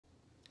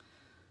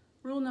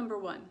Rule number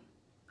 1,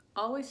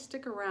 always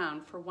stick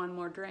around for one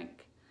more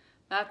drink.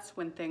 That's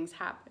when things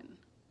happen.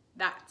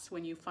 That's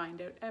when you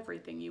find out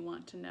everything you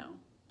want to know.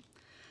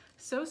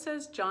 So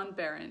says John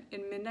Berendt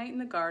in Midnight in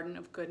the Garden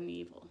of Good and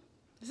Evil.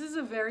 This is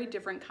a very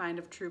different kind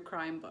of true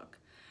crime book.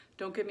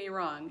 Don't get me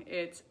wrong,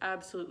 it's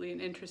absolutely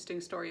an interesting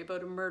story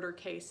about a murder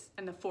case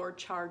and the 4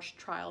 charged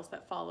trials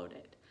that followed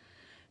it.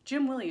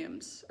 Jim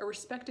Williams, a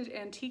respected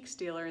antiques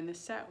dealer in the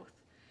South,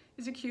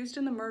 is accused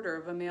in the murder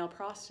of a male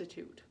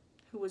prostitute,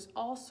 who was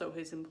also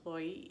his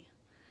employee.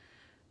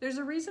 There's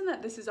a reason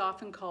that this is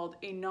often called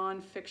a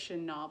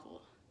non-fiction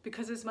novel,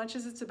 because as much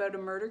as it's about a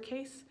murder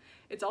case,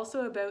 it's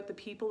also about the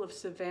people of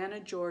Savannah,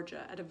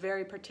 Georgia at a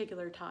very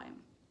particular time.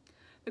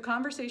 The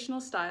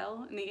conversational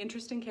style and the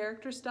interesting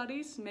character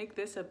studies make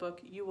this a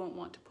book you won't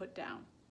want to put down.